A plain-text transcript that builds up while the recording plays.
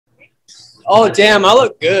Oh, damn, I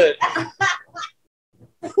look good.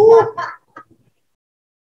 All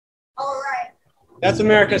right. That's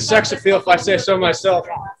America's sex appeal, if I say so myself.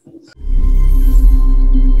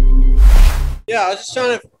 Yeah, I was just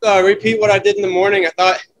trying to repeat what I did in the morning. I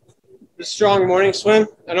thought it was a strong morning swim.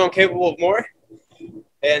 I know I'm capable of more.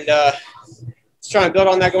 And just trying to build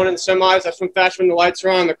on that going into semis. I swim fast when the lights are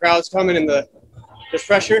on, the crowd's coming, and there's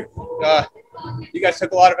pressure. You guys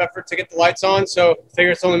took a lot of effort to get the lights on, so I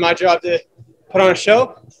figure it's only my job to put on a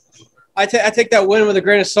show. I take that win with a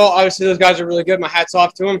grain of salt. Obviously, those guys are really good. My hat's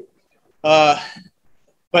off to them.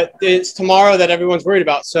 But it's tomorrow that everyone's worried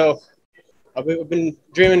about. So we've been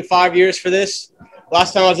dreaming 5 years for this.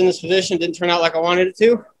 Last time I was in this position, didn't turn out like I wanted it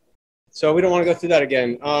to. So we don't want to go through that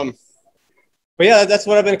again. But yeah, that's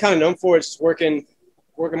what I've been kind of known for, is just working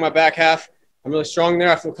my back half. I'm really strong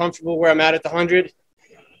there. I feel comfortable where I'm at the 100.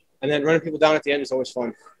 And then running people down at the end is always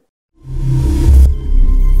fun.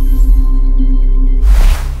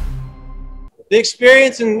 The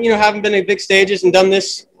experience and, having been in big stages and done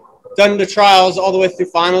the trials all the way through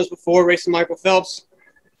finals before, racing Michael Phelps,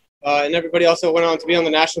 and everybody else that went on to be on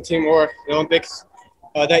the national team or the Olympics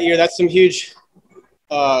that year. That's some huge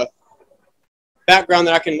background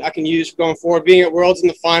that I can use going forward. Being at Worlds in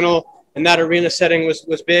the final and that arena setting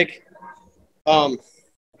was big. But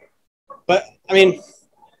I mean,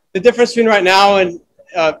 the difference between right now and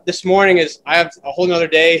this morning is I have a whole nother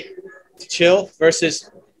day to chill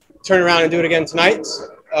versus turn around and do it again tonight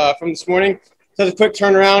from this morning. So it's a quick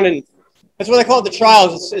turnaround, and that's what they call it, the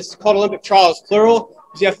trials. It's called Olympic trials, plural.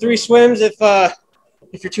 Because you have 3 swims if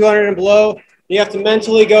you're 200 and below. You have to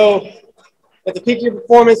mentally go at the peak of your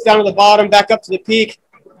performance, down to the bottom, back up to the peak.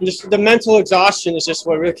 And just the mental exhaustion is just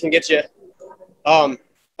what really can get you. And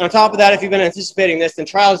on top of that, if you've been anticipating this, then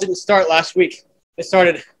trials didn't start last week. It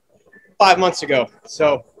started 5 months ago.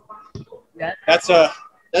 So that's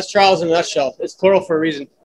trials in a nutshell. It's plural for a reason.